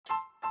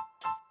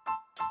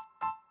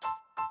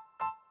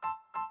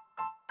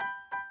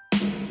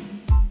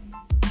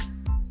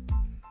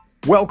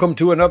Welcome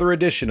to another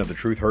edition of the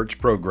Truth Hurts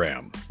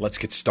program. Let's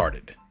get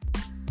started.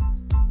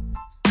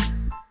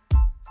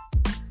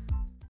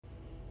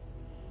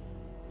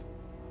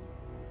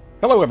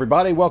 Hello,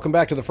 everybody. Welcome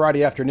back to the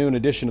Friday afternoon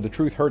edition of the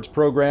Truth Hurts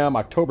program,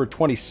 October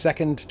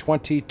 22nd,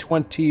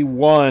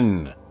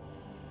 2021.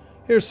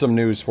 Here's some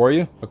news for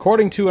you.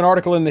 According to an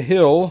article in The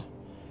Hill,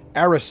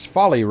 Aris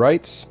Folly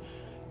writes,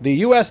 the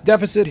U.S.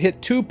 deficit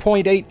hit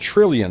 $2.8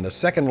 trillion, the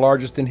second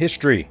largest in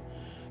history.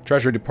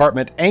 Treasury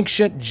Department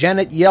ancient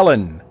Janet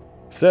Yellen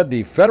said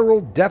the federal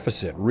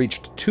deficit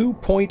reached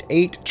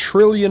 $2.8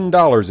 trillion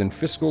in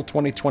fiscal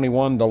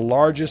 2021,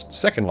 the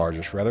second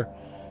largest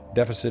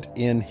deficit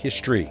in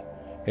history.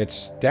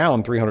 It's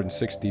down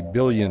 $360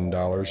 billion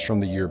from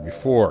the year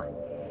before.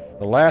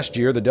 The last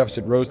year, the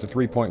deficit rose to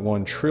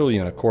 $3.1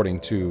 trillion, according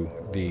to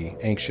the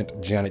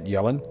ancient Janet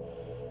Yellen,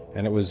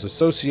 and it was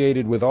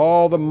associated with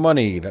all the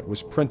money that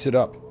was printed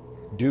up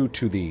due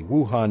to the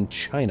Wuhan,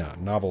 China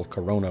novel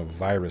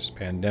coronavirus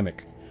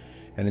pandemic.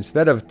 And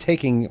instead of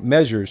taking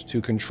measures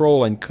to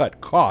control and cut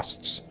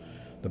costs,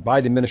 the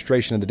Biden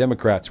administration and the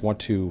Democrats want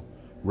to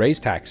raise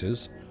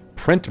taxes,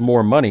 print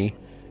more money,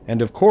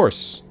 and of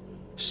course,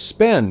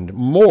 spend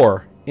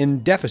more in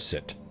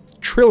deficit.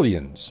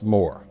 Trillions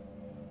more.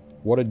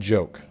 What a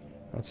joke.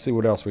 Let's see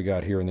what else we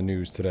got here in the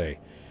news today.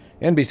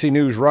 NBC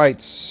News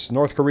writes,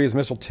 North Korea's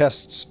missile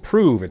tests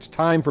prove it's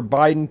time for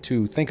Biden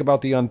to think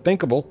about the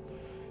unthinkable.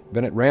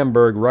 Bennett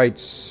Ramberg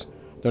writes,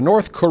 the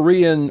North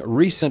Korean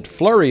recent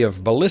flurry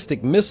of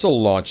ballistic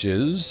missile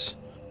launches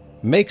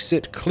makes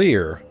it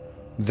clear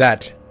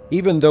that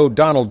even though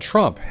Donald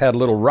Trump had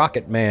little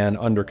rocket man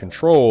under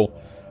control,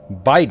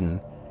 Biden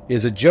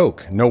is a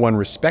joke. No one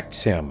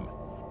respects him.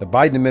 The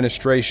Biden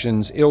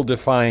administration's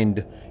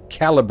ill-defined,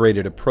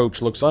 calibrated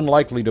approach looks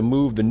unlikely to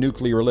move the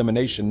nuclear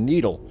elimination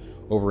needle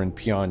over in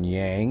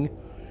Pyongyang,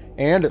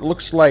 and it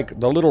looks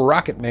like the little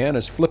rocket man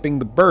is flipping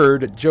the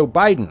bird at Joe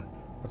Biden.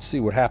 Let's see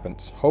what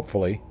happens.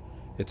 Hopefully,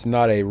 it's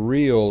not a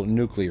real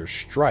nuclear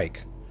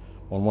strike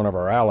on one of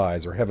our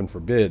allies, or heaven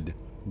forbid,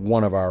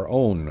 one of our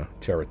own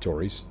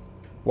territories.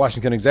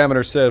 Washington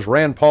Examiner says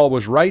Rand Paul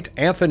was right.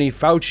 Anthony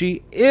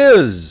Fauci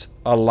is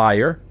a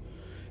liar.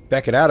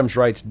 Beckett Adams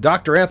writes,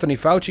 Dr. Anthony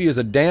Fauci is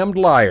a damned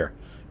liar.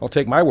 I'll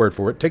take my word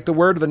for it. Take the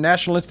word of the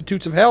National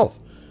Institutes of Health,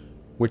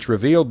 which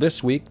revealed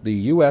this week the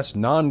U.S.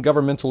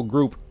 non-governmental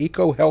group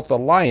EcoHealth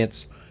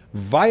Alliance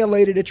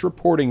violated its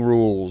reporting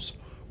rules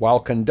while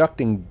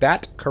conducting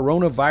bat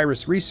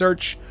coronavirus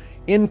research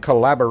in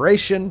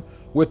collaboration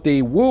with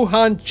the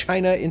Wuhan,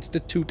 China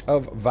Institute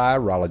of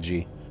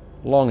Virology.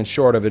 Long and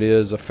short of it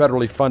is, a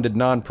federally funded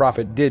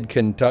nonprofit did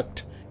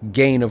conduct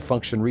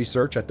gain-of-function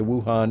research at the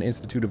Wuhan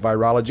Institute of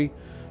Virology,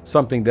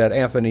 something that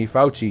Anthony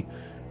Fauci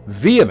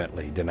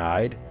vehemently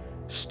denied,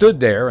 stood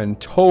there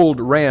and told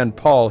Rand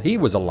Paul he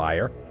was a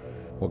liar.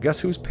 Well, guess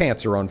whose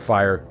pants are on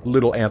fire,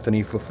 little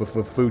Anthony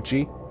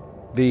Fauci?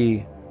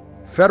 The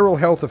federal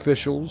health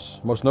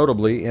officials, most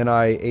notably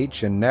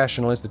NIH and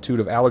National Institute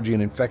of Allergy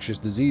and Infectious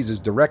Diseases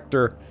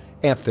Director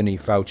Anthony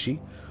Fauci,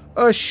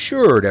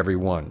 assured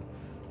everyone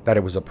that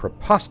it was a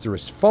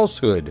preposterous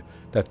falsehood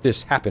that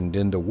this happened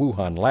in the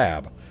Wuhan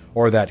lab,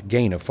 or that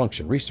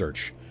gain-of-function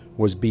research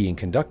was being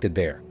conducted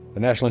there. The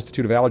National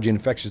Institute of Allergy and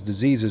Infectious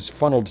Diseases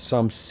funneled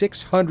some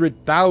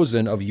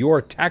 $600,000 of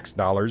your tax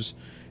dollars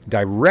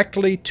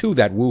directly to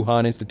that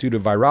Wuhan Institute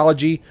of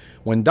Virology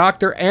when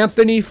Dr.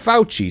 Anthony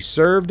Fauci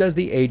served as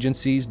the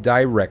agency's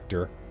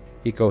director.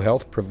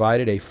 EcoHealth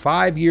provided a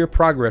 5-year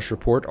progress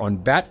report on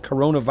bat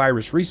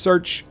coronavirus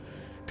research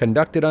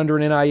conducted under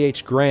an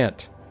NIH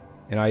grant.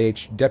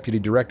 NIH Deputy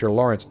Director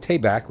Lawrence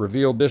Tabak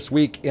revealed this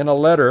week in a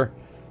letter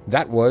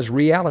that was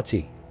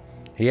reality.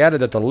 He added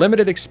that the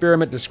limited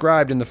experiment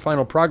described in the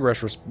final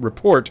progress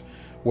report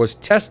was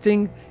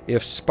testing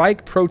if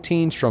spike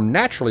proteins from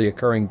naturally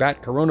occurring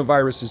bat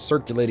coronaviruses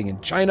circulating in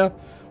China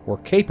were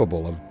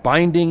capable of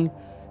binding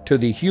to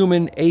the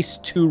human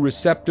ACE2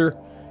 receptor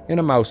in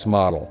a mouse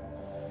model.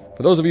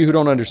 For those of you who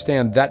don't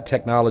understand that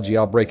technology,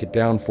 I'll break it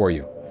down for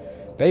you.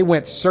 They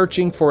went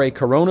searching for a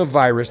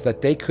coronavirus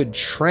that they could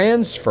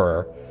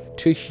transfer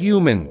to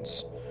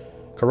humans.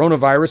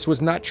 Coronavirus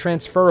was not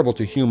transferable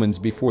to humans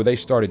before they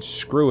started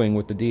screwing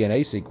with the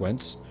DNA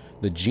sequence,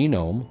 the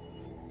genome.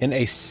 In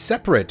a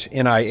separate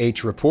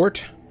NIH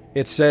report,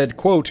 it said,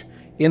 quote,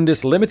 in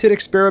this limited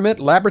experiment,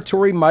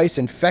 laboratory mice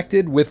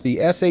infected with the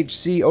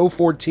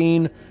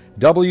SHC-014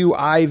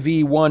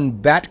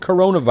 WIV1 bat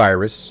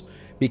coronavirus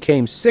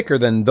became sicker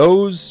than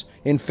those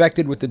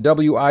infected with the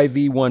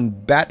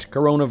WIV1 bat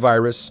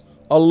coronavirus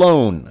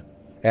alone,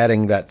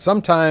 adding that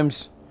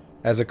sometimes,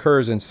 as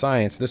occurs in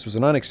science, this was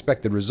an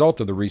unexpected result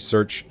of the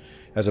research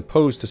as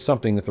opposed to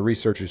something that the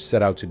researchers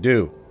set out to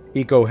do.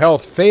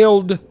 EcoHealth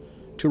failed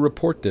to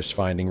report this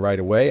finding right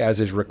away, as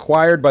is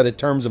required by the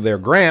terms of their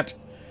grant,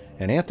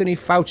 and Anthony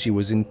Fauci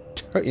was in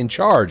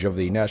charge of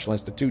the National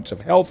Institutes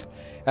of Health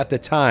at the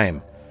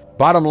time.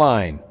 Bottom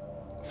line,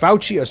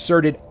 Fauci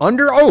asserted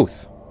under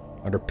oath,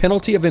 under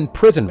penalty of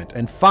imprisonment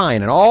and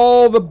fine and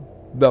all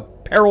the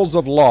perils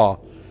of law,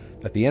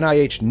 that the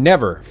NIH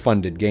never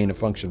funded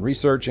gain-of-function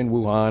research in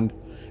Wuhan.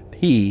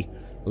 He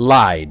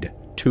lied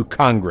to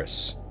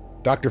Congress.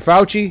 Dr.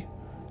 Fauci,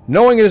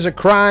 knowing it is a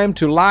crime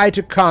to lie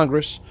to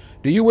Congress,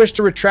 do you wish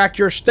to retract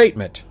your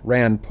statement?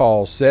 Rand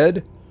Paul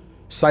said,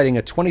 citing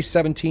a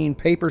 2017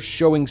 paper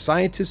showing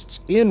scientists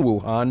in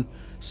Wuhan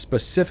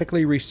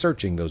specifically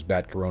researching those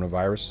bat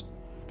coronavirus.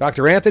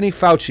 Dr. Anthony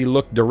Fauci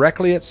looked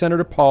directly at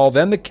Senator Paul,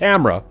 then the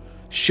camera,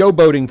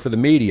 showboating for the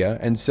media,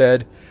 and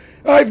said,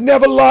 "I've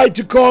never lied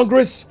to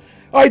Congress.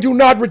 I do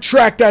not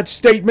retract that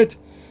statement.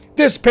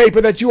 This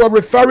paper that you are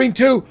referring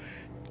to,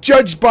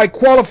 judged by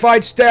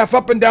qualified staff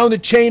up and down the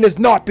chain as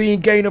not being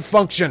gain of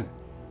function."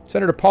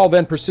 Senator Paul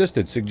then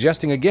persisted,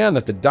 suggesting again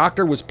that the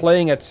doctor was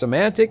playing at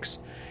semantics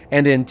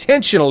and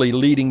intentionally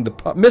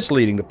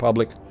misleading the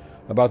public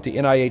about the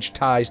NIH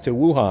ties to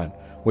Wuhan,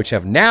 which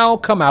have now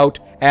come out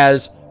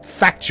as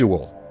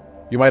factual.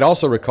 You might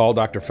also recall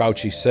Dr.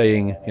 Fauci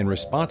saying in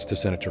response to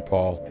Senator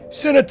Paul,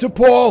 "Senator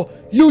Paul,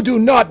 you do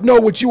not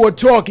know what you are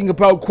talking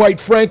about, quite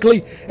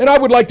frankly, and I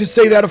would like to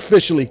say that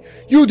officially.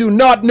 You do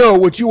not know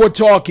what you are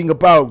talking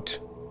about."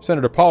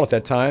 Senator Paul at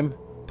that time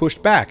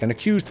pushed back and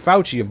accused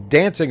Fauci of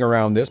dancing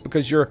around this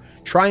because you're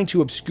trying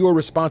to obscure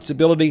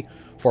responsibility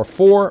for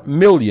 4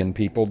 million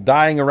people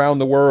dying around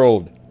the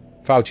world.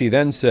 Fauci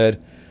then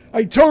said,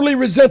 "I totally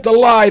resent the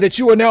lie that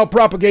you are now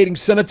propagating,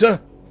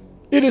 Senator.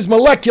 It is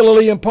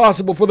molecularly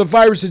impossible for the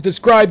viruses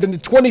described in the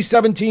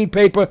 2017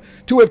 paper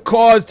to have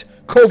caused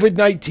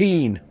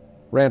COVID-19.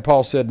 Rand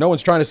Paul said, "No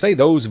one's trying to say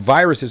those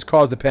viruses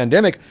caused the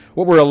pandemic.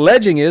 What we're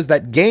alleging is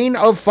that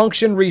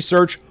gain-of-function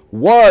research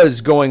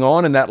was going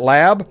on in that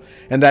lab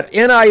and that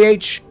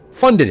NIH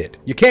funded it.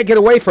 You can't get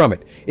away from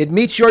it. It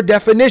meets your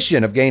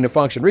definition of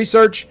gain-of-function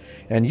research,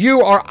 and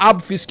you are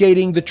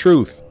obfuscating the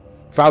truth."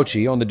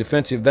 Fauci, on the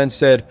defensive, then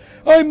said,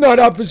 "I'm not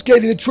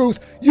obfuscating the truth.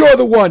 You're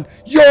the one.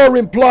 You're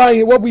implying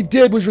that what we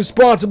did was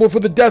responsible for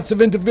the deaths of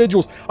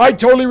individuals. I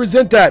totally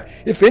resent that.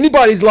 If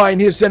anybody's lying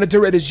here,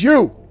 Senator, it is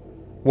you."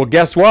 Well,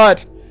 guess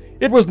what?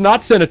 It was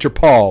not Senator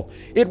Paul.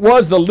 It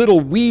was the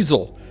little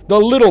weasel, the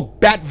little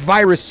bat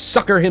virus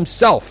sucker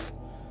himself,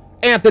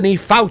 Anthony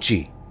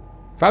Fauci.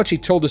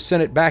 Fauci told the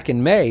Senate back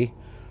in May,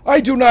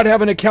 "I do not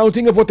have an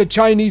accounting of what the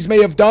Chinese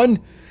may have done.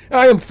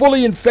 I am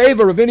fully in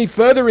favor of any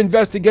further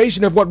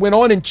investigation of what went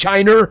on in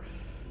China.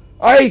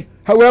 I,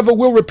 however,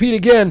 will repeat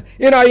again,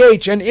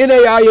 NIH and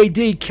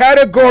NIAID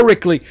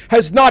categorically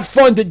has not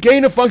funded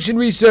gain-of-function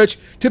research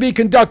to be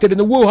conducted in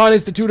the Wuhan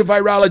Institute of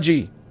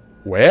Virology."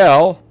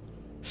 Well,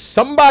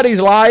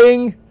 somebody's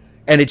lying,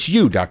 and it's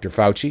you, Dr.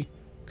 Fauci.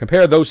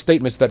 Compare those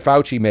statements that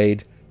Fauci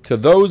made to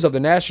those of the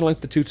National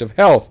Institutes of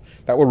Health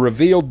that were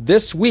revealed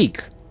this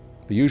week.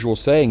 The usual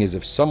saying is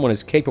if someone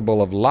is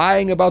capable of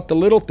lying about the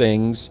little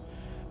things,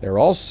 they're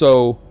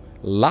also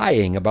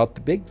lying about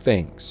the big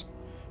things.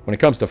 When it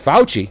comes to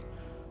Fauci,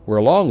 we're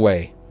a long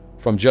way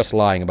from just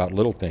lying about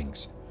little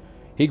things.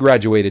 He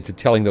graduated to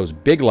telling those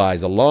big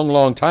lies a long,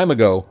 long time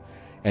ago,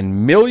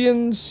 and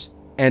millions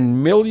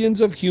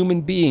of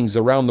human beings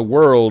around the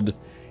world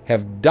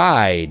have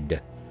died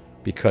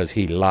because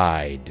he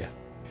lied.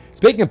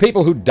 Speaking of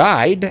people who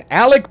died,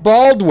 Alec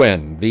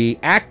Baldwin, the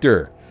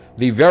actor,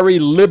 the very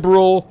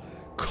liberal,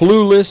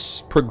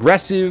 clueless,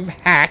 progressive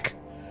hack,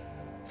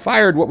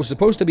 fired what was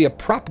supposed to be a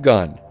prop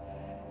gun,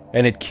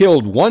 and it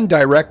killed one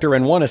director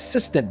and one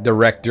assistant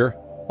director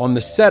on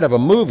the set of a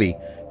movie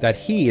that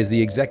he is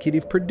the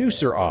executive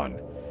producer on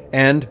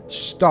and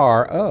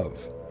star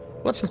of.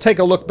 Let's take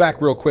a look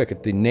back real quick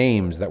at the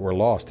names that were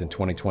lost in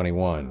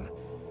 2021.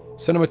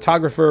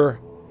 Cinematographer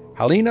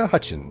Halyna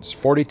Hutchins,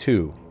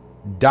 42,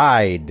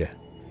 died,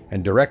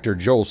 and director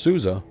Joel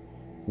Souza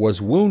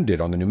was wounded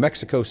on the New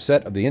Mexico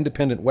set of the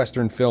independent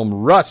Western film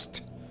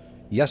Rust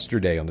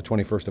yesterday on the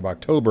 21st of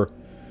October.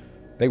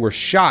 They were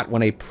shot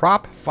when a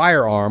prop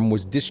firearm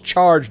was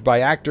discharged by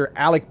actor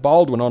Alec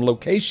Baldwin on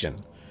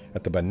location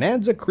at the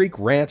Bonanza Creek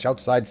Ranch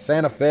outside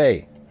Santa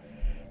Fe.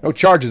 No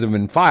charges have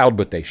been filed,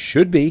 but they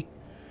should be.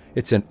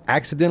 It's an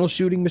accidental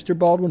shooting, Mr.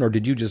 Baldwin, or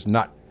did you just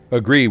not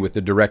agree with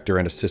the director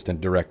and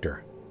assistant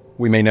director?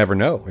 We may never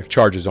know. If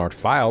charges aren't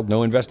filed,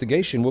 no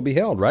investigation will be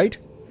held, right?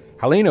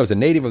 Halyna is a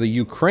native of the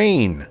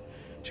Ukraine.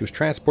 She was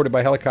transported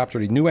by helicopter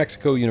to New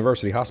Mexico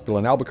University Hospital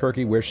in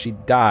Albuquerque, where she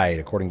died,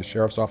 according to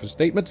Sheriff's Office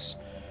statements.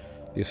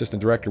 The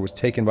assistant director was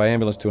taken by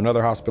ambulance to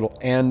another hospital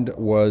and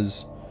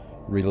was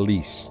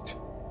released.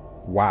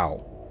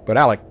 Wow. But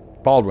Alec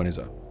Baldwin is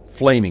a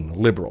flaming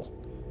liberal,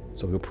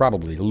 so he'll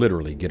probably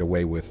literally get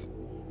away with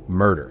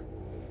murder.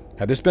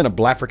 Had this been a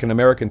Black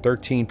African-American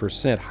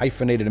 13%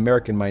 hyphenated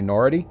American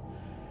minority,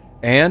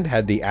 and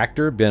had the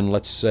actor been,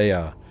 let's say,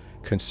 a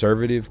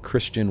conservative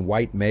Christian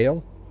white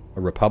male,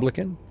 a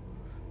Republican,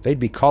 they'd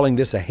be calling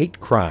this a hate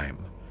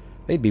crime.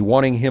 They'd be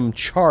wanting him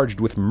charged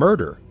with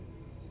murder.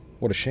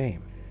 What a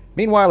shame.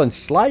 Meanwhile, in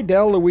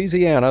Slidell,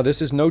 Louisiana,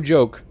 this is no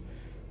joke,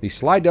 the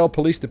Slidell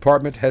Police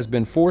Department has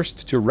been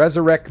forced to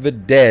resurrect the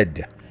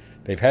dead.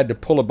 They've had to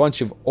pull a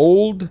bunch of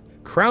old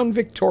Crown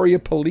Victoria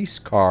police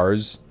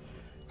cars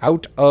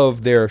out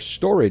of their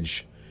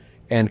storage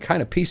and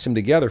kind of piece them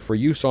together for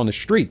use on the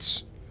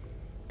streets,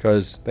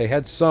 because they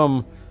had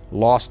some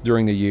lost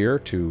during the year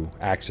to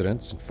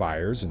accidents and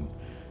fires and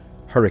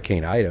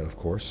Hurricane Ida, of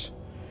course.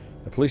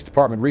 The police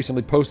department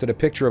recently posted a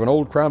picture of an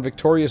old Crown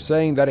Victoria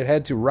saying that it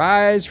had to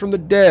rise from the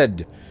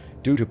dead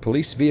due to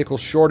police vehicle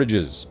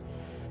shortages.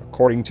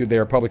 According to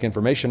their public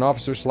information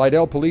officer,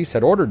 Slidell Police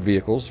had ordered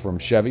vehicles from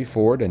Chevy,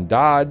 Ford, and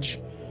Dodge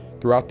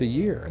throughout the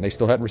year, and they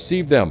still hadn't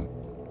received them.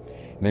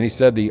 And then he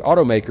said the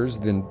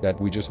automakers that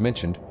we just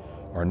mentioned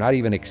are not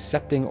even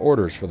accepting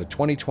orders for the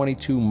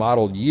 2022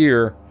 model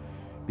year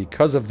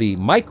because of the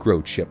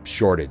microchip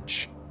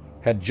shortage.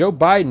 Had Joe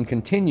Biden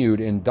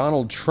continued in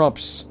Donald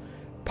Trump's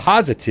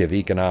positive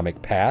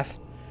economic path,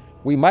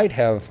 we might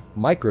have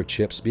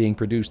microchips being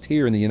produced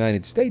here in the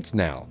United States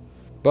now.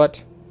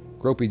 But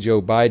gropey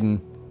Joe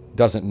Biden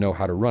doesn't know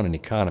how to run an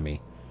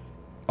economy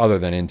other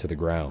than into the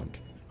ground.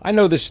 I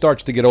know this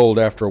starts to get old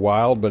after a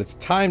while, but it's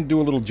time to do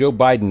a little Joe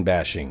Biden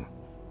bashing.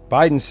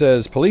 Biden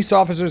says police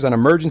officers and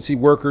emergency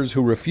workers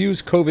who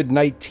refuse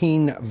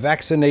COVID-19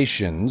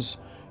 vaccinations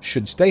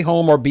should stay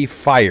home or be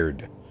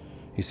fired.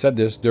 He said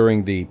this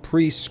during the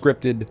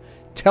pre-scripted,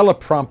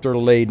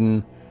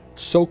 teleprompter-laden,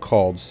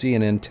 so-called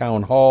CNN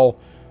town hall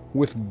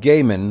with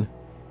Gayman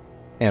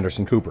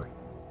Anderson Cooper.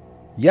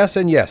 Yes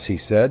and yes, he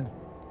said,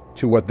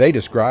 to what they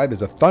described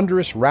as a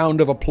thunderous round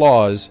of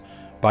applause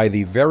by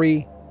the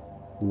very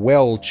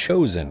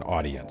well-chosen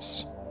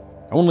audience.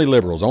 Only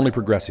liberals, only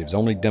progressives,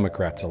 only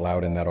Democrats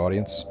allowed in that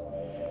audience.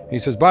 He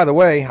says, by the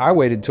way, I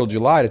waited till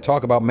July to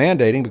talk about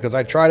mandating because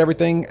I tried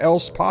everything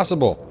else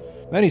possible.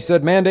 Then he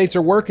said mandates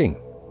are working.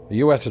 The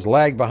U.S. has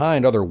lagged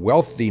behind other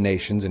wealthy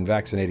nations in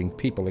vaccinating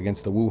people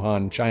against the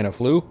Wuhan China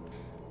flu.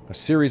 A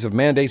series of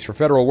mandates for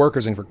federal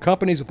workers and for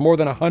companies with more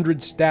than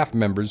 100 staff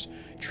members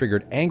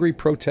triggered angry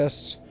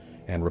protests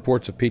and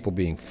reports of people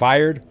being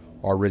fired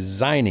or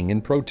resigning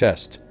in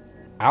protest.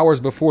 Hours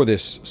before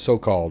this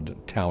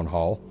so-called town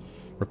hall,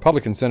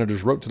 Republican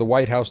senators wrote to the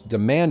White House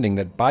demanding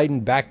that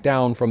Biden back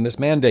down from this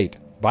mandate.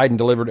 Biden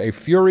delivered a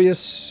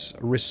furious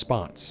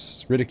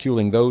response,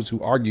 ridiculing those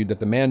who argued that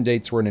the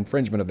mandates were an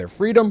infringement of their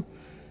freedom,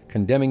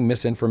 condemning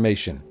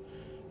misinformation.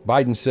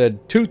 Biden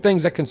said, two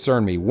things that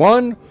concern me.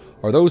 One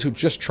are those who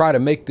just try to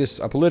make this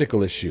a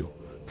political issue.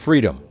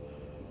 Freedom.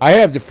 I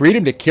have the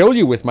freedom to kill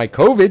you with my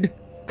COVID.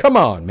 Come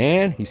on,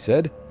 man, he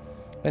said.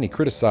 Then he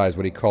criticized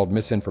what he called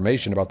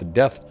misinformation about the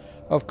death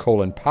of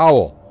Colin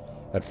Powell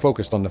that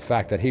focused on the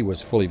fact that he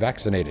was fully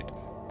vaccinated.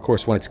 Of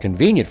course, when it's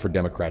convenient for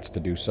Democrats to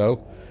do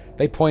so,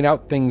 they point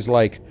out things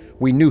like,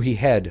 we knew he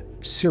had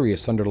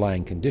serious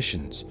underlying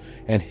conditions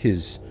and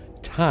his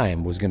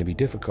time was going to be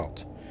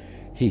difficult.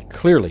 He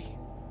clearly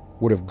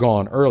would have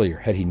gone earlier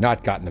had he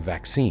not gotten the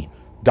vaccine.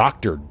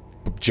 Dr.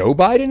 Joe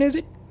Biden, is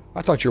it?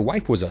 I thought your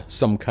wife was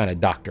some kind of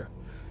doctor.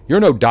 You're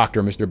no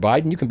doctor, Mr.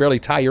 Biden. You can barely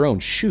tie your own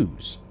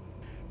shoes.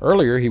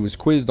 Earlier, he was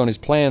quizzed on his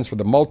plans for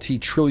the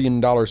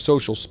multi-trillion-dollar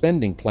social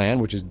spending plan,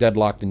 which is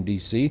deadlocked in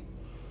D.C.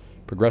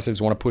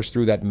 Progressives want to push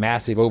through that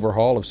massive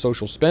overhaul of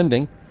social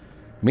spending.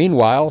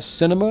 Meanwhile,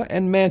 Sinema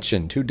and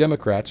Manchin, two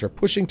Democrats, are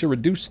pushing to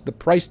reduce the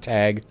price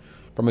tag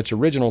from its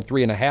original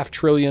 $3.5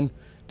 trillion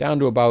down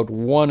to about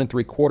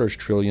 $1.75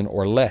 trillion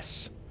or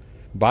less.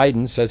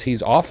 Biden says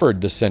he's offered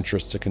the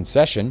centrists a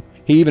concession.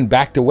 He even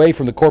backed away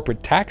from the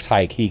corporate tax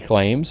hike, he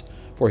claims,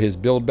 for his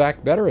Build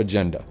Back Better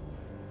agenda.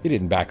 He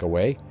didn't back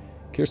away.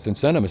 Kyrsten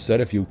Sinema said,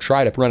 if you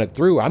try to run it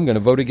through, I'm going to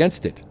vote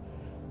against it.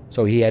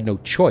 So he had no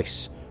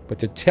choice but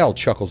to tell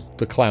Chuckles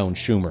the Clown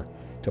Schumer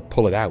to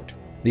pull it out.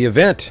 The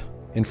event,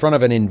 in front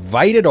of an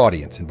invited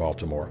audience in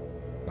Baltimore,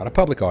 not a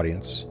public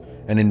audience,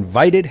 an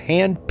invited,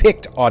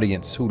 hand-picked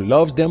audience who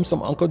loves them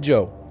some Uncle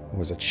Joe,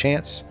 was a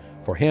chance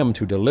for him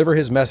to deliver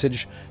his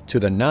message to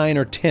the 9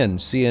 or 10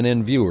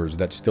 CNN viewers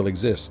that still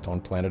exist on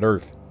planet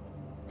Earth.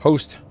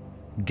 Host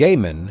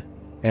Gayman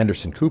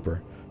Anderson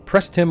Cooper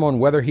pressed him on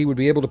whether he would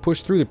be able to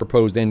push through the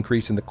proposed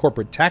increase in the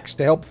corporate tax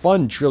to help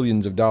fund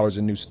trillions of dollars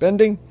in new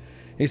spending.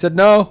 He said,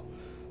 no,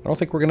 I don't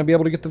think we're going to be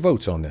able to get the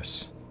votes on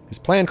this. His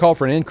plan called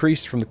for an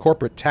increase from the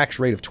corporate tax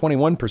rate of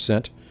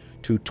 21%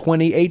 to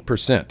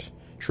 28%,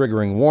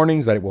 triggering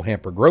warnings that it will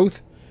hamper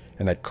growth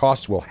and that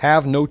costs will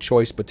have no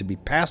choice but to be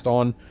passed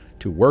on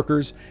to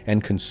workers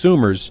and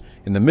consumers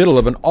in the middle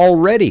of an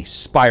already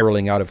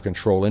spiraling out of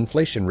control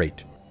inflation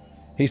rate.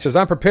 He says,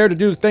 I'm prepared to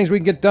do the things we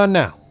can get done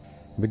now.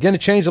 Begin to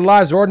change the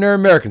lives of ordinary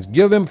Americans.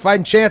 Give them a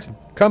fighting chance and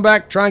come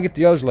back, try and get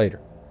the others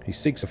later. He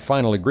seeks a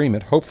final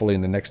agreement, hopefully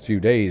in the next few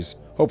days,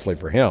 hopefully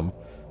for him.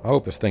 I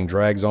hope this thing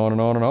drags on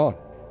and on and on.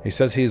 He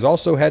says he's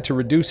also had to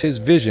reduce his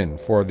vision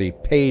for the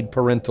paid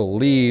parental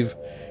leave.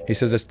 He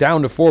says it's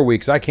down to 4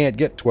 weeks. I can't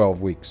get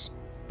 12 weeks.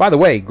 By the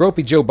way,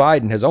 gropey Joe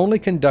Biden has only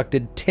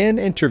conducted 10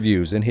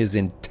 interviews in his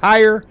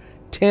entire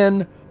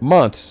 10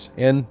 months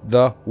in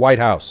the White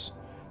House.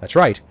 That's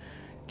right.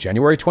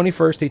 January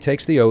 21st, he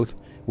takes the oath.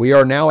 We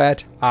are now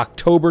at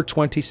October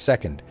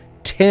 22nd.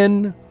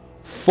 10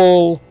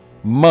 full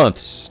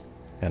months.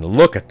 And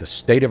look at the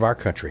state of our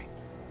country.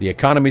 The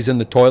economy's in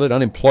the toilet.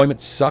 Unemployment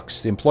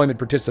sucks. The employment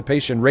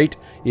participation rate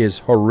is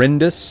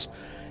horrendous.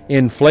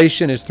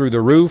 Inflation is through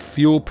the roof.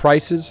 Fuel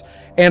prices.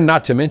 And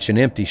not to mention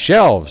empty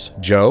shelves,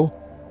 Joe.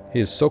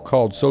 His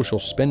so-called social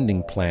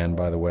spending plan,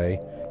 by the way,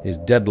 is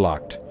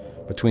deadlocked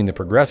between the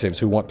progressives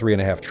who want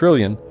 $3.5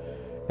 trillion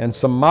and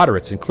some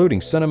moderates,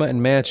 including Sinema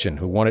and Manchin,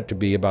 who want it to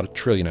be about $1.5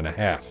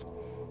 trillion.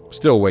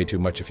 Still way too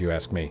much if you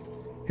ask me.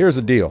 Here's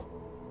the deal.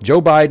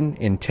 Joe Biden,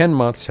 in 10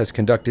 months, has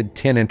conducted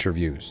 10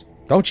 interviews.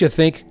 Don't you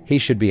think he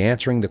should be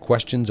answering the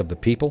questions of the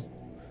people?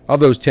 Of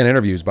those 10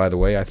 interviews, by the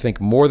way, I think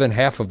more than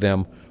half of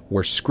them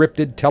were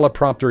scripted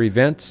teleprompter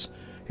events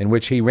in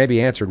which he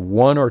maybe answered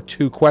 1 or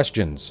 2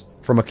 questions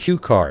from a cue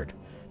card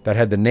that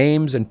had the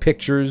names and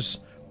pictures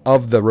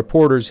of the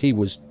reporters he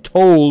was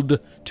told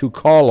to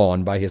call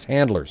on by his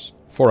handlers.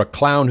 For a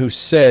clown who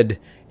said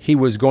he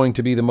was going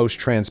to be the most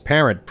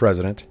transparent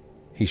president,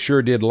 he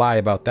sure did lie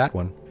about that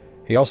one.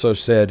 He also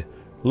said,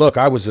 "Look,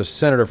 I was a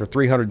senator for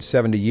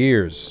 370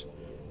 years,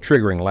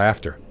 triggering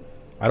laughter.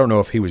 I don't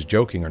know if he was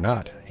joking or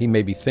not. He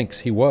maybe thinks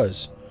he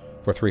was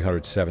for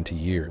 370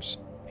 years.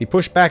 He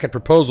pushed back at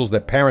proposals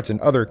that parents and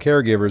other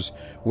caregivers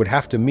would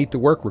have to meet the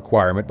work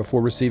requirement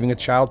before receiving a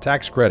child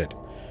tax credit.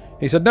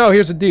 He said, no,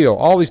 here's the deal.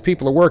 All these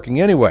people are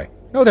working anyway.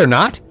 No, they're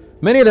not.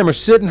 Many of them are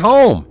sitting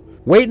home,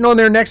 waiting on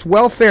their next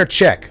welfare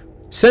check,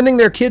 sending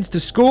their kids to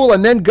school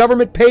and then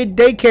government-paid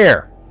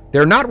daycare.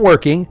 They're not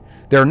working.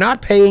 They're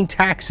not paying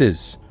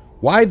taxes.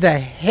 Why the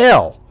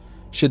hell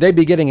should they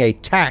be getting a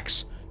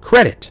tax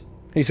credit?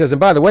 He says,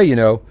 and by the way,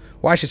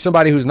 why should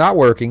somebody who's not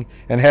working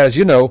and has,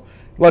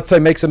 let's say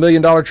makes $1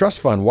 million trust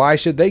fund, why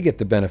should they get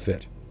the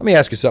benefit? Let me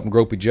ask you something,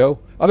 Gropey Joe.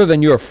 Other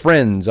than your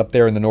friends up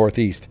there in the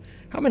Northeast,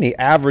 how many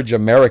average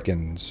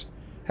Americans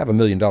have $1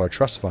 million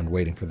trust fund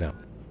waiting for them?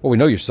 Well, we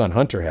know your son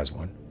Hunter has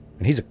one,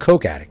 and he's a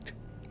coke addict.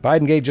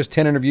 Biden gave just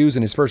 10 interviews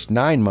in his first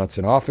 9 months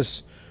in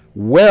office,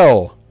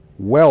 well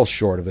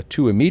short of the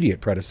 2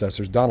 immediate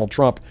predecessors, Donald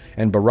Trump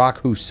and Barack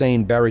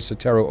Hussein Barry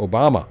Soetoro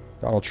Obama.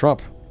 Donald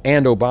Trump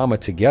and Obama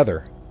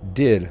together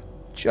did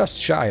just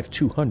shy of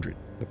 200.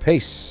 The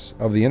pace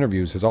of the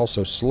interviews has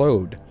also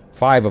slowed.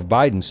 5 of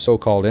Biden's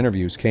so-called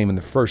interviews came in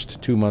the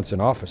first 2 months in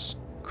office.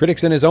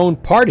 Critics in his own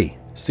party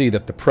see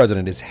that the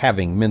president is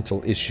having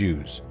mental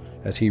issues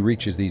as he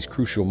reaches these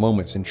crucial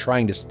moments in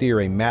trying to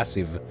steer a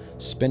massive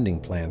spending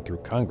plan through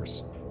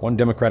Congress. One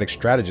Democratic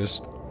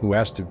strategist who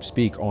asked to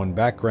speak on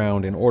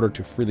background in order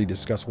to freely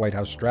discuss White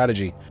House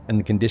strategy and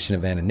the condition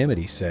of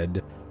anonymity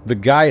said, the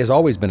guy has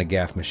always been a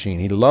gaffe machine.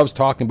 He loves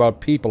talking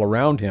about people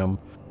around him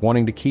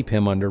wanting to keep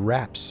him under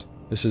wraps.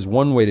 This is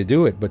one way to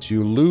do it, but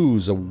you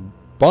lose a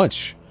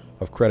bunch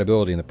of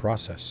credibility in the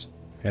process.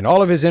 And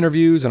all of his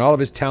interviews and all of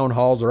his town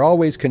halls are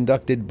always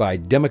conducted by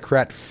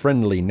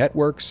Democrat-friendly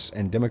networks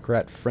and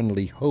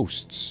Democrat-friendly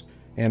hosts,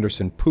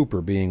 Anderson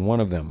Cooper being one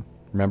of them.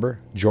 Remember,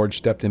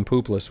 George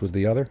Stephanopoulos was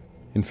the other?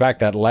 In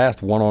fact, that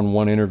last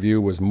one-on-one interview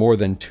was more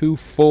than 2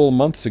 full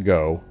months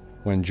ago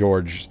when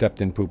George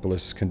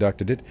Stephanopoulos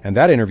conducted it, and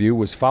that interview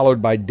was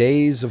followed by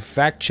days of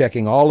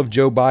fact-checking all of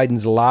Joe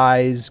Biden's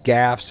lies,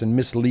 gaffes, and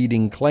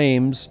misleading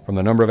claims, from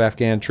the number of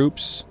Afghan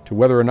troops to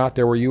whether or not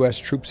there were U.S.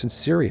 troops in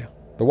Syria.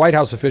 The White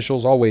House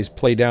officials always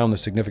play down the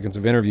significance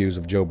of interviews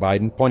of Joe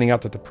Biden, pointing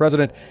out that the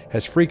president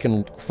has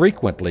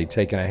frequently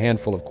taken a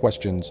handful of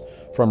questions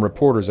from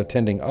reporters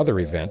attending other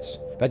events.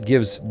 That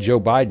gives Joe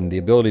Biden the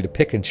ability to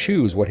pick and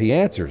choose what he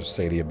answers,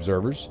 say the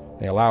observers.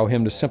 They allow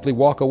him to simply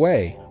walk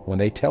away when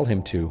they tell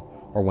him to,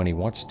 or when he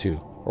wants to,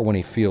 or when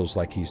he feels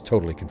like he's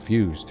totally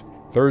confused.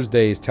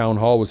 Thursday's town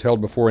hall was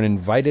held before an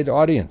invited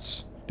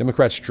audience.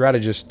 Democrat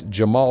strategist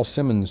Jamal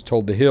Simmons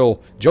told The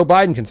Hill, Joe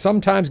Biden can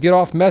sometimes get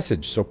off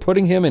message, so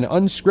putting him in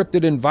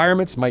unscripted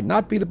environments might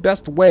not be the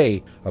best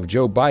way of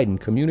Joe Biden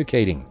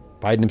communicating.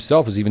 Biden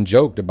himself has even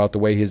joked about the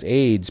way his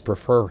aides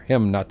prefer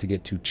him not to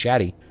get too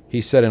chatty.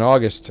 He said in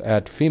August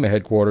at FEMA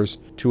headquarters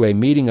to a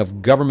meeting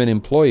of government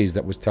employees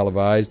that was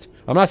televised,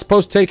 I'm not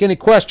supposed to take any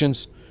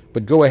questions,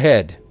 but go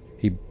ahead.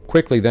 He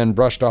quickly then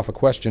brushed off a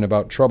question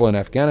about trouble in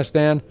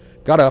Afghanistan,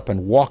 got up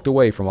and walked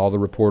away from all the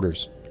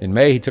reporters. In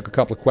May, he took a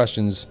couple of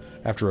questions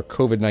after a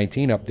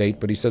COVID-19 update,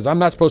 but he says, I'm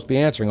not supposed to be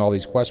answering all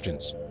these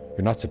questions.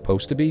 You're not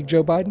supposed to be,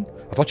 Joe Biden?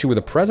 I thought you were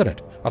the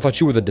president. I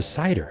thought you were the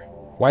decider.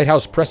 White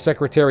House Press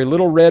Secretary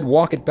Little Red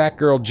Walk-It-Back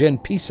girl Jen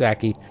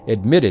Psaki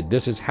admitted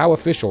this is how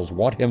officials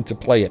want him to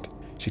play it.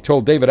 She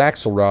told David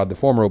Axelrod, the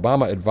former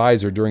Obama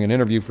advisor, during an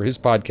interview for his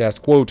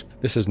podcast, quote,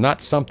 this is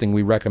not something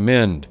we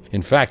recommend.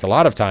 In fact, a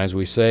lot of times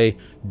we say,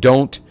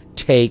 don't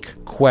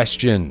take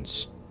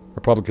questions.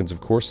 Republicans, of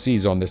course,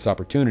 seize on this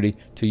opportunity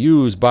to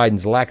use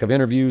Biden's lack of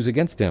interviews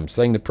against him,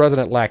 saying the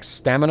president lacks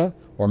stamina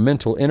or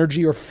mental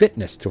energy or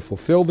fitness to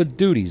fulfill the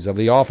duties of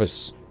the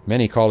office.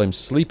 Many call him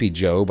Sleepy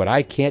Joe, but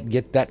I can't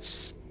get that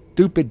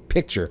stupid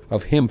picture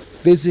of him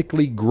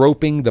physically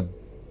groping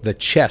the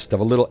chest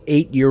of a little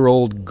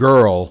 8-year-old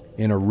girl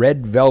in a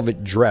red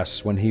velvet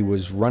dress when he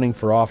was running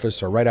for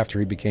office or right after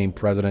he became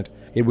president.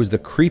 It was the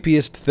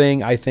creepiest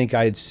thing I think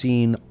I had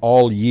seen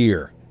all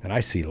year. And I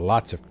see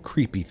lots of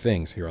creepy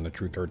things here on the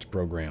Truth Hurts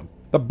program.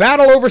 The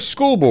battle over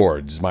school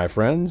boards, my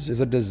friends, is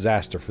a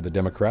disaster for the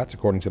Democrats,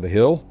 according to The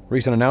Hill.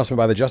 Recent announcement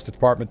by the Justice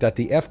Department that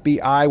the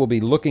FBI will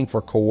be looking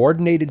for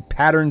coordinated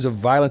patterns of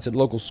violence at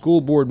local school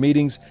board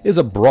meetings is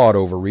a broad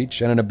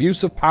overreach and an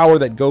abuse of power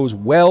that goes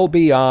well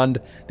beyond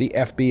the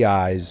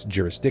FBI's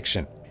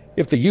jurisdiction.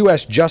 If the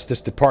U.S.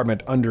 Justice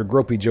Department under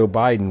Gropey Joe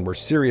Biden were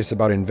serious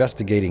about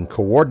investigating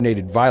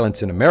coordinated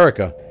violence in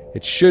America,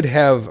 it should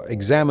have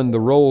examined the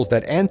roles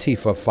that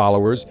Antifa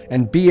followers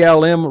and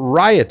BLM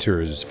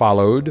rioters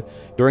followed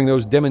during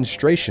those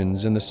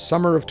demonstrations in the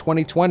summer of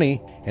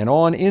 2020 and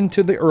on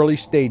into the early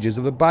stages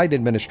of the Biden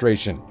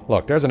administration.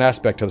 Look, there's an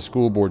aspect to the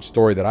school board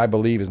story that I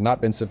believe has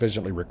not been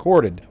sufficiently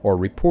recorded or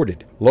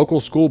reported. Local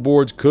school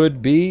boards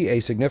could be a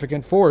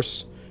significant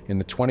force in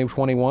the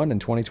 2021 and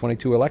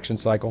 2022 election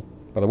cycle.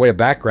 By the way of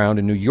background,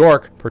 in New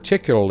York,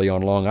 particularly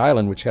on Long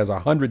Island, which has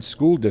 100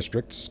 school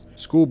districts,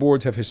 school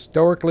boards have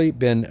historically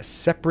been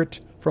separate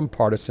from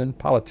partisan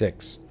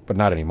politics. But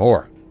not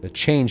anymore. The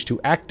change to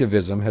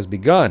activism has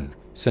begun,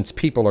 since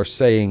people are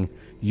saying,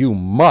 you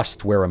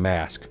must wear a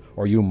mask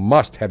or you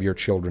must have your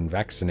children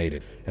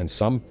vaccinated. And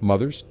some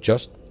mothers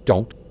just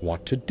don't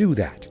want to do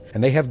that.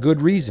 And they have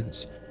good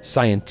reasons,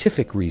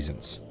 scientific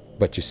reasons.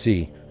 But you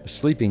see, the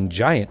sleeping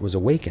giant was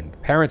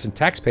awakened. Parents and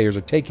taxpayers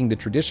are taking the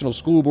traditional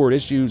school board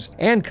issues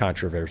and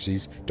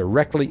controversies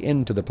directly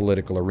into the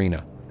political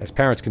arena. As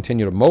parents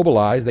continue to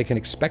mobilize, they can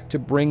expect to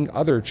bring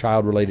other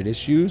child-related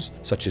issues,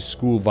 such as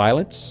school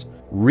violence,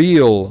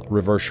 real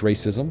reverse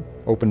racism,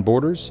 open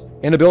borders,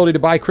 inability to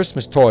buy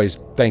Christmas toys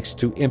thanks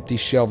to Empty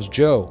Shelves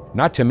Joe.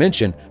 Not to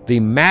mention the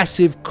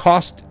massive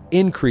cost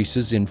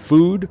increases in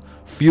food,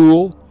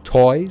 fuel,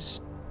 toys,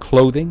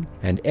 clothing,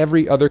 and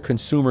every other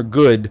consumer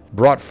good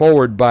brought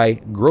forward by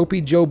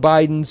Gropey Joe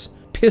Biden's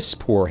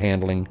piss-poor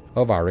handling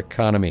of our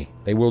economy.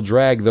 They will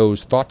drag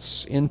those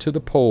thoughts into the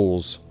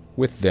polls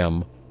with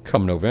them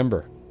come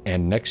November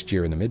and next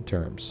year in the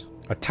midterms.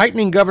 A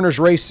tightening governor's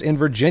race in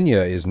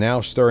Virginia is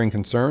now stirring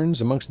concerns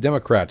amongst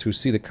Democrats who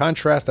see the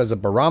contrast as a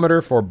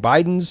barometer for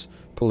Biden's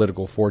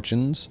political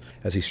fortunes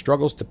as he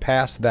struggles to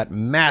pass that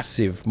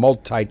massive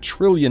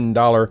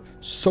multi-trillion-dollar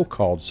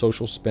so-called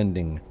social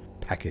spending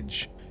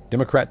package.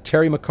 Democrat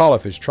Terry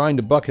McAuliffe is trying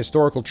to buck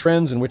historical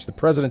trends in which the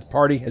president's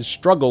party has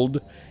struggled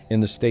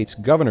in the state's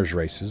governor's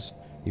races,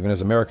 even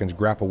as Americans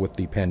grapple with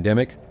the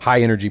pandemic,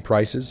 high energy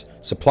prices,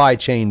 supply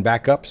chain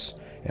backups,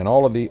 and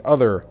all of the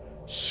other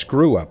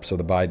screw-ups of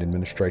the Biden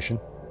administration.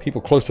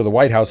 People close to the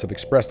White House have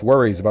expressed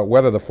worries about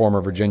whether the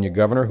former Virginia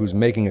governor, who's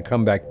making a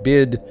comeback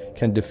bid,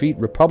 can defeat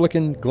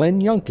Republican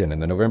Glenn Youngkin in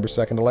the November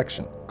 2nd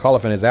election.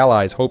 McAuliffe and his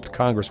allies hoped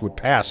Congress would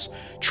pass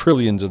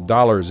trillions of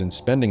dollars in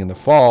spending in the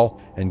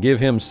fall and give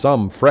him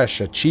some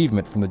fresh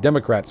achievement from the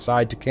Democrat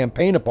side to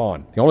campaign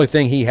upon. The only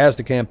thing he has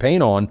to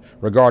campaign on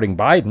regarding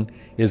Biden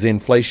is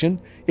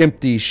inflation,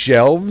 empty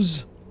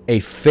shelves, a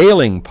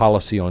failing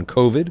policy on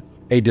COVID,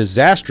 a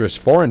disastrous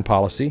foreign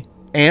policy,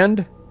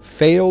 and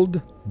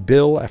failed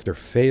bill after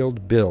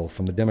failed bill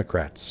from the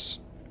Democrats.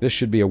 This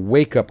should be a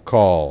wake-up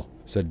call,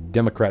 said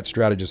Democrat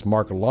strategist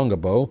Mark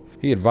Longabaugh.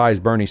 He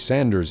advised Bernie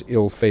Sanders'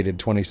 ill-fated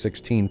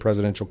 2016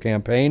 presidential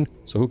campaign,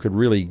 so who could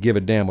really give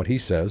a damn what he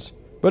says?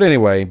 But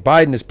anyway,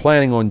 Biden is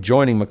planning on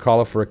joining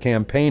McAuliffe for a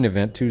campaign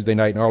event Tuesday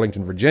night in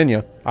Arlington,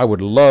 Virginia. I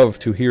would love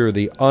to hear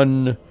the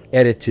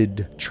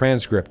unedited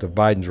transcript of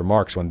Biden's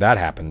remarks when that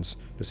happens,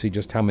 to see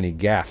just how many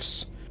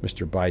gaffes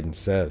Mr. Biden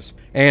says,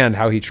 and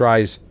how he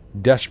tries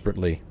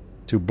desperately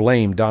to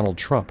blame Donald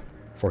Trump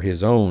for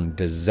his own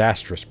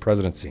disastrous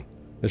presidency.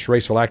 This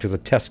race will act as a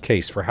test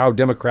case for how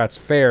Democrats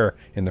fare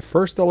in the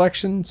first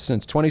election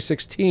since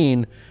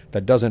 2016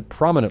 that doesn't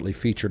prominently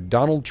feature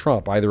Donald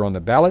Trump either on the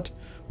ballot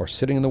or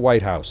sitting in the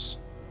White House.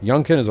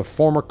 Youngkin is a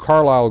former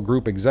Carlyle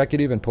Group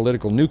executive and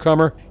political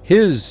newcomer.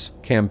 His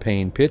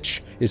campaign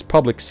pitch is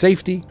public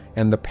safety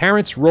and the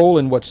parents' role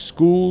in what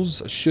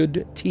schools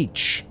should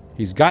teach.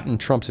 He's gotten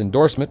Trump's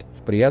endorsement,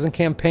 but he hasn't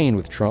campaigned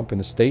with Trump in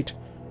the state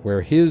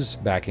where his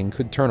backing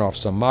could turn off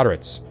some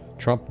moderates.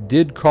 Trump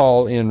did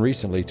call in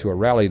recently to a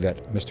rally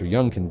that Mr.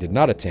 Youngkin did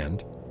not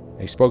attend.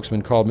 A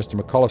spokesman called Mr.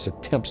 McAuliffe's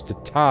attempts to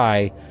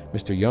tie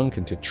Mr.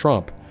 Youngkin to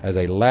Trump as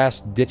a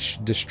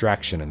last-ditch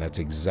distraction, and that's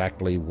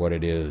exactly what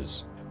it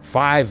is.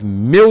 $5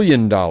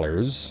 million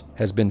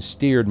has been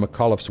steered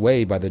McAuliffe's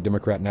way by the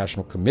Democrat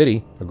National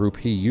Committee, a group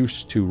he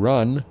used to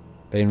run.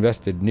 They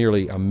invested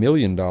nearly $1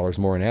 million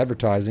more in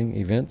advertising,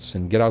 events,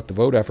 and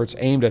get-out-the-vote efforts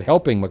aimed at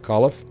helping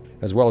McAuliffe,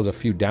 as well as a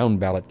few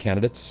down-ballot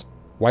candidates.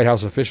 White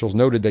House officials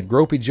noted that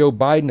Gropey Joe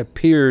Biden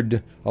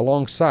appeared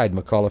alongside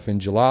McAuliffe in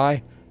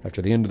July,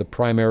 after the end of the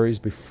primaries,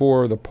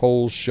 before the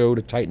polls showed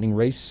a tightening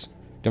race.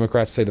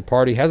 Democrats say the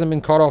party hasn't been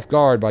caught off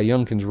guard by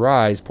Youngkin's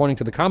rise, pointing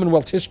to the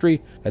Commonwealth's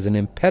history as an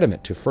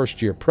impediment to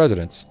first-year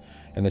presidents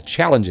and the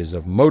challenges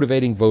of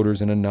motivating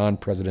voters in a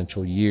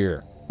non-presidential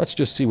year. Let's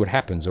just see what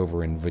happens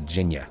over in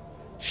Virginia,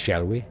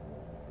 shall we?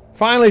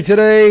 Finally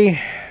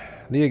today,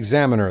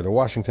 the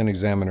Washington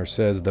Examiner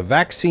says the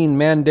vaccine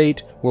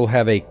mandate will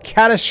have a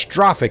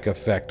catastrophic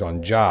effect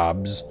on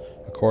jobs,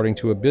 according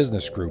to a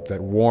business group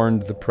that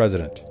warned the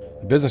president.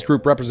 The business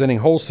group representing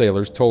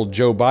wholesalers told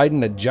Joe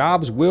Biden that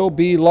jobs will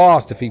be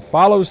lost if he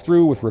follows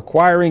through with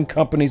requiring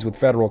companies with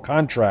federal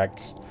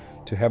contracts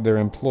to have their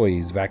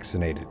employees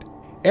vaccinated.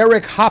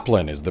 Eric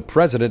Hoplin is the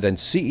president and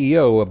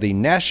CEO of the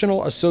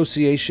National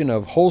Association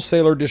of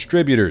Wholesaler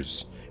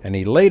Distributors, and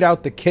he laid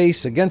out the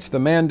case against the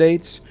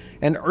mandates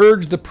and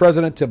urged the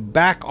president to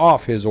back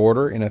off his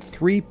order in a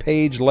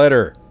 3-page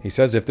letter. He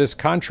says if this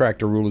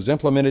contractor rule is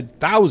implemented,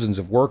 thousands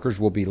of workers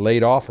will be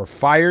laid off or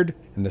fired,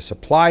 and the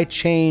supply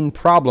chain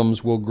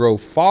problems will grow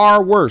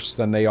far worse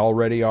than they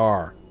already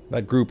are.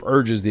 That group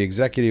urges the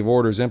executive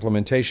order's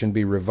implementation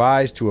be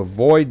revised to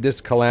avoid this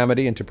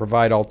calamity and to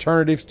provide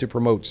alternatives to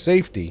promote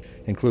safety,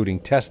 including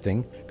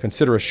testing,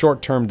 consider a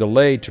short-term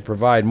delay to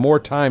provide more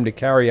time to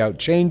carry out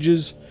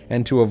changes,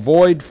 and to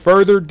avoid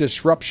further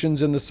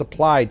disruptions in the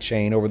supply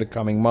chain over the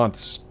coming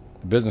months.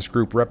 The business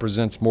group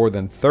represents more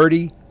than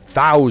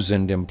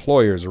 30,000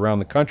 employers around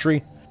the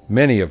country,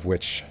 many of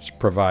which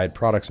provide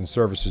products and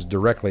services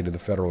directly to the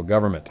federal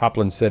government.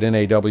 Hopland said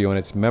NAW and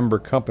its member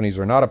companies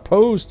are not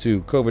opposed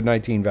to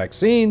COVID-19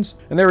 vaccines,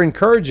 and they're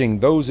encouraging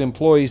those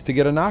employees to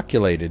get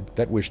inoculated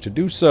that wish to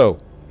do so.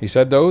 He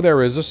said, though,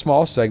 there is a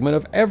small segment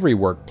of every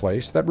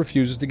workplace that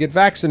refuses to get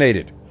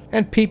vaccinated,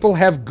 and people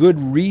have good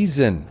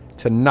reason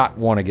to not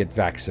want to get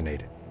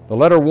vaccinated. The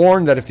letter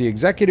warned that if the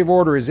executive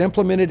order is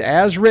implemented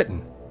as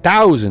written,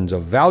 thousands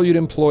of valued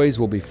employees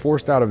will be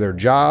forced out of their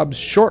jobs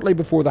shortly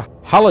before the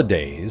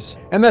holidays,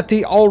 and that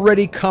the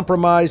already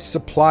compromised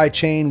supply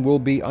chain will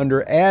be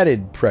under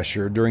added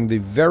pressure during the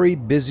very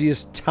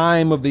busiest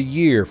time of the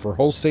year for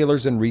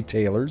wholesalers and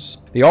retailers.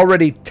 The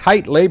already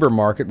tight labor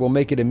market will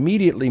make it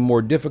immediately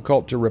more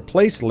difficult to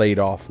replace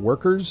laid-off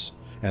workers,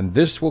 and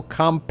this will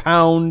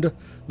compound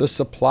the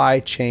supply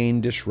chain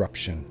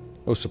disruption.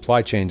 Those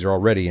supply chains are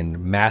already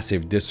in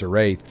massive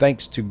disarray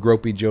thanks to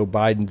gropey Joe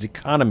Biden's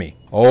economy.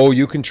 Oh,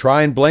 you can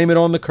try and blame it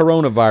on the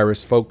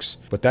coronavirus, folks,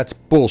 but that's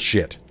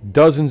bullshit.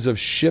 Dozens of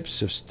ships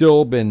have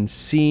still been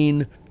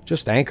seen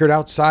just anchored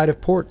outside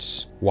of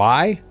ports.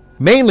 Why?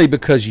 Mainly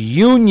because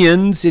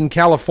unions in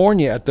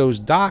California at those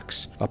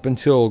docks, up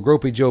until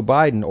gropey Joe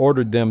Biden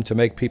ordered them to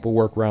make people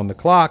work round the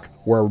clock,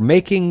 were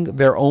making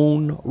their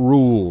own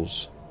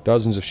rules.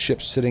 Dozens of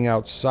ships sitting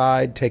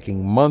outside,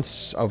 taking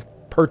months of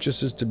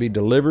purchases to be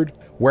delivered,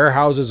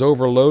 warehouses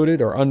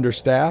overloaded or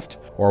understaffed,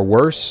 or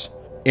worse,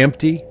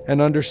 empty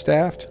and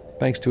understaffed,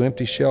 thanks to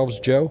empty shelves,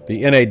 Joe.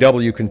 The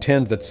NAW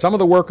contends that some of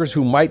the workers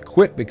who might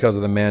quit because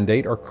of the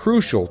mandate are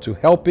crucial to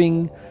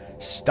helping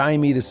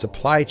stymie the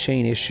supply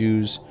chain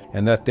issues,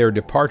 and that their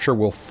departure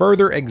will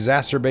further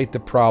exacerbate the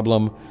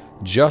problem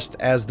just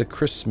as the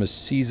Christmas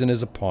season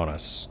is upon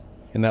us.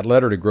 In that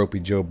letter to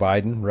gropey Joe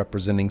Biden,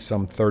 representing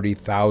some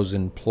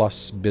 30,000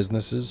 plus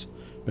businesses,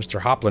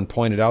 Mr. Hopland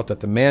pointed out that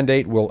the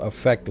mandate will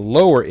affect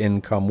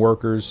lower-income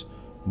workers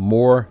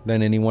more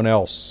than anyone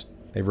else.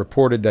 They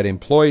reported that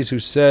employees who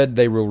said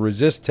they will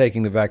resist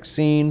taking the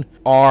vaccine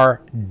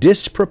are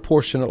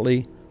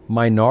disproportionately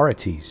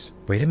minorities.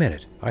 Wait a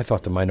minute. I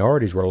thought the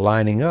minorities were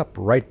lining up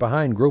right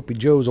behind gropey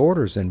Joe's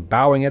orders and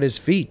bowing at his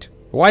feet.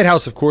 The White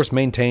House, of course,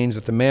 maintains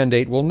that the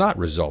mandate will not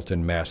result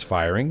in mass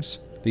firings.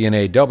 The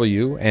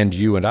NAW and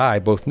you and I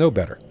both know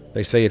better.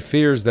 They say it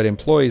fears that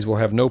employees will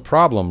have no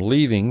problem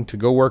leaving to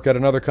go work at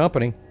another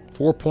company.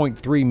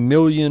 4.3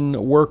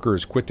 million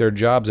workers quit their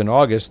jobs in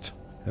August,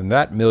 and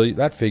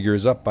that figure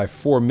is up by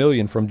 4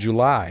 million from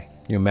July.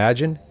 Can you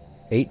imagine?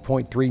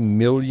 8.3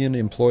 million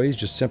employees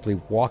just simply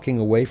walking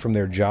away from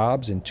their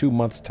jobs in 2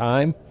 months'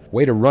 time?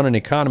 Way to run an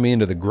economy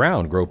into the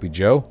ground, gropey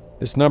Joe.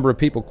 This number of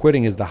people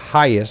quitting is the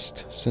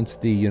highest since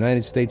the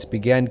United States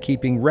began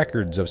keeping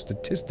records of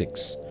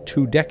statistics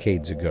 2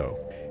 decades ago.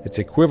 It's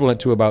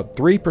equivalent to about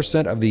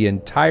 3% of the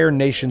entire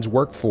nation's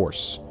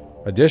workforce.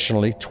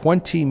 Additionally,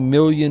 20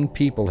 million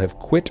people have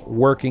quit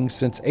working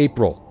since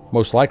April,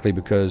 most likely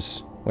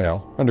because,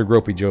 well, under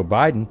gropey Joe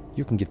Biden,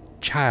 you can get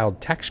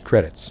child tax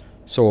credits.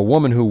 So a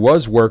woman who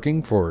was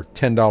working for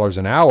 $10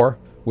 an hour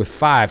with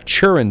 5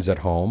 children at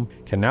home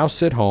can now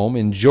sit home,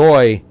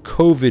 enjoy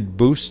COVID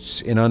boosts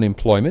in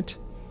unemployment.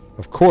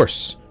 Of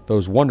course,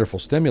 those wonderful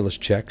stimulus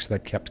checks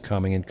that kept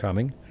coming and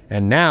coming.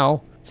 And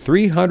now,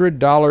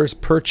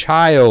 $300 per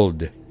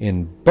child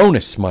in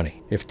bonus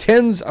money if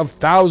tens of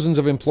thousands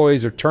of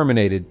employees are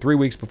terminated 3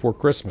 weeks before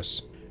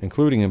Christmas,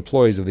 including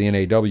employees of the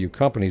NAW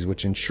companies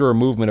which ensure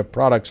movement of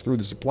products through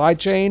the supply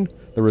chain.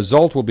 The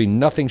result will be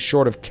nothing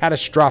short of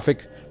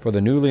catastrophic for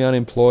the newly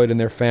unemployed and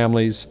their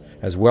families,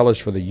 as well as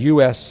for the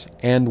U.S.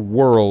 and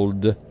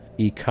world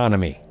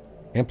economy.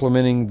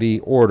 Implementing the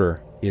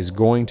order is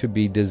going to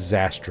be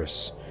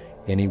disastrous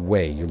any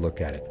way you look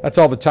at it. That's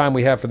all the time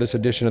we have for this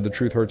edition of the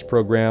Truth Hurts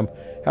program.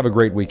 Have a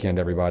great weekend,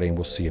 everybody, and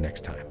we'll see you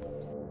next time.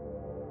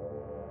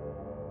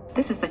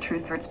 This is the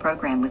Truth Hurts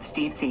program with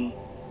Steve Z.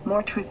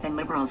 More truth than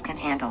liberals can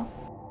handle.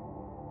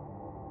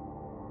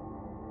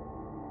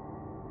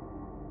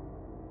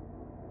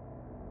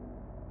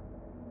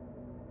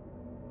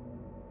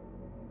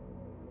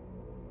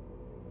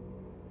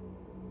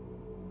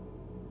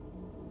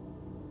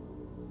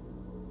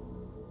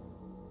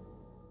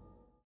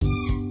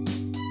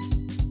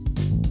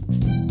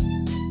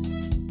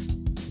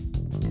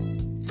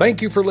 Thank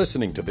you for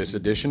listening to this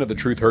edition of the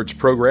Truth Hurts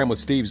program with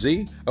Steve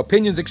Z.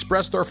 Opinions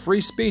expressed are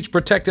free speech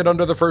protected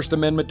under the First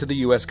Amendment to the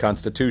U.S.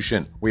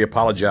 Constitution. We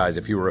apologize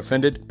if you were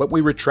offended, but we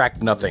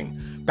retract nothing.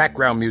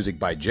 Background music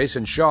by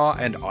Jason Shaw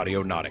and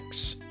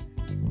Audionautics.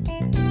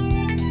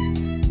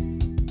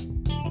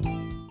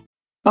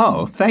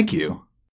 Oh, thank you.